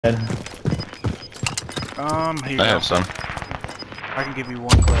Here you go. I have some. I can give you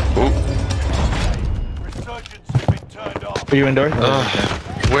one clip. Ooh. Are you indoors?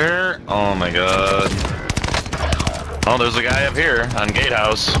 Where? Oh my god. Oh, there's a guy up here on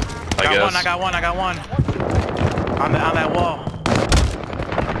Gatehouse. I guess. I got one. On that wall.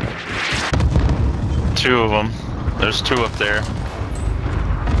 Two of them. There's two up there.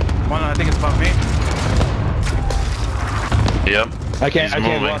 One I think it's above me. Yep. I can't go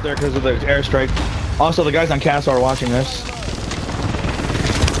out there because of the airstrike. Also, the guys on Castle are watching this.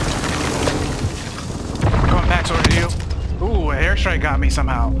 Going back toward you. Ooh, an airstrike got me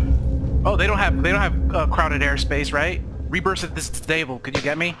somehow. Oh, they don't have crowded airspace, right? Rebirth at this stable. Could you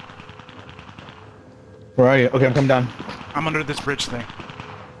get me? Where are you? Okay, I'm coming down. I'm under this bridge thing.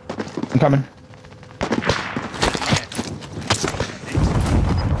 I'm coming.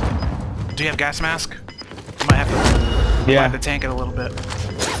 Do you have gas mask? You might have to, might have to tank it a little bit.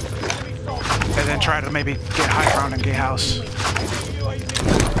 And then try to maybe get high ground in Gatehouse.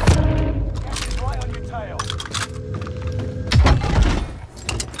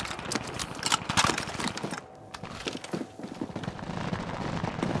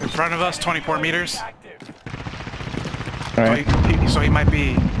 In front of us, 24 meters. All right. So he might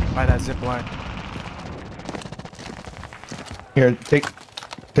be by that zip line. Here, take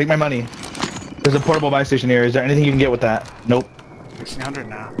my money. There's a portable buy station here. Is there anything you can get with that? Nope. 1600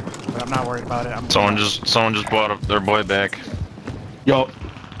 now, but I'm not worried about it. Someone just bought their boy back. Yo.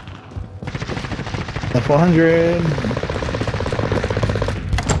 The 400.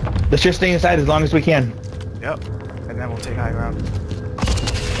 Let's just stay inside as long as we can. Yep. And then we'll take high ground.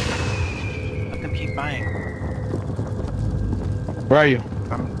 Let them keep buying. Where are you?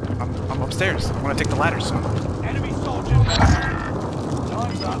 I'm upstairs. I want to take the ladder soon. Enemy soldiers.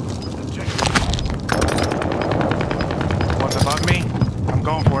 Time's up. What's above me? I'm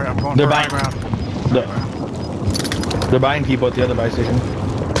going for it. I'm going for high ground. They're buying people at the other buy station.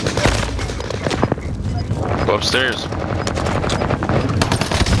 Go upstairs.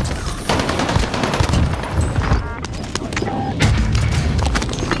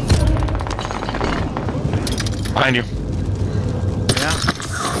 Behind you. Yeah.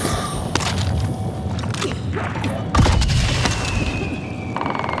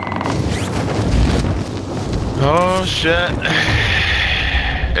 Oh shit.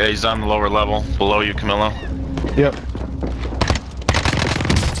 Yeah, he's on the lower level, below you, Camillo. Yep.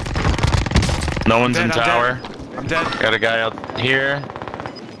 No one's in tower. I'm dead. Got a guy out here.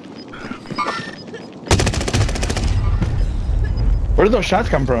 Where did those shots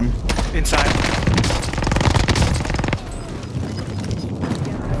come from? Inside.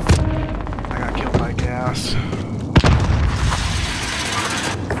 I got killed by gas.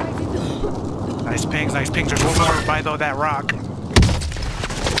 Nice pings. There's one more by that rock.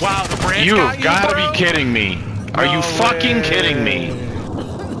 Wow, the branch You've gotta be kidding me. Are you fucking kidding me?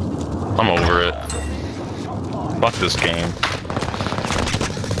 I'm over it. Fuck this game.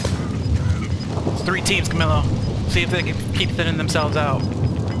 It's 3 teams, Camillo. See if they can keep thinning themselves out.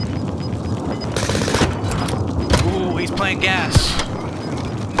 Ooh, he's playing gas.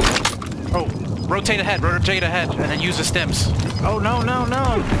 Oh, rotate ahead, and then use the stems. Oh, no.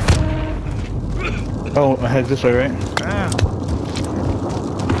 Oh, ahead this way, right? Yeah.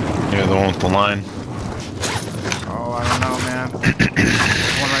 Yeah, the one with the line. Oh, I don't know, man.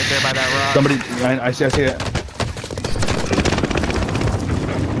 One right there by that rock. Somebody, I see it.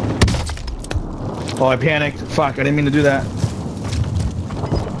 Oh, I panicked. Fuck, I didn't mean to do that.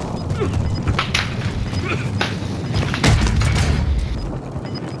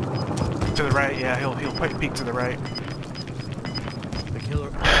 To the right, yeah, he'll peek to the right. The killer.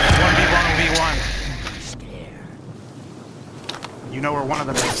 1v1. You know where one of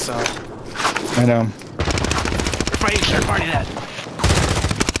them is, so. I know. They're fighting that.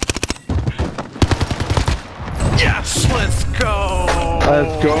 Yes, let's go.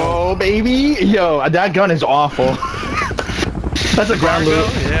 Let's go, baby. Yo, that gun is awful. That's a ground loot.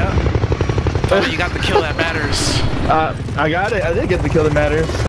 Yeah. Oh, you got the kill that matters. I got it. I did get the kill that matters.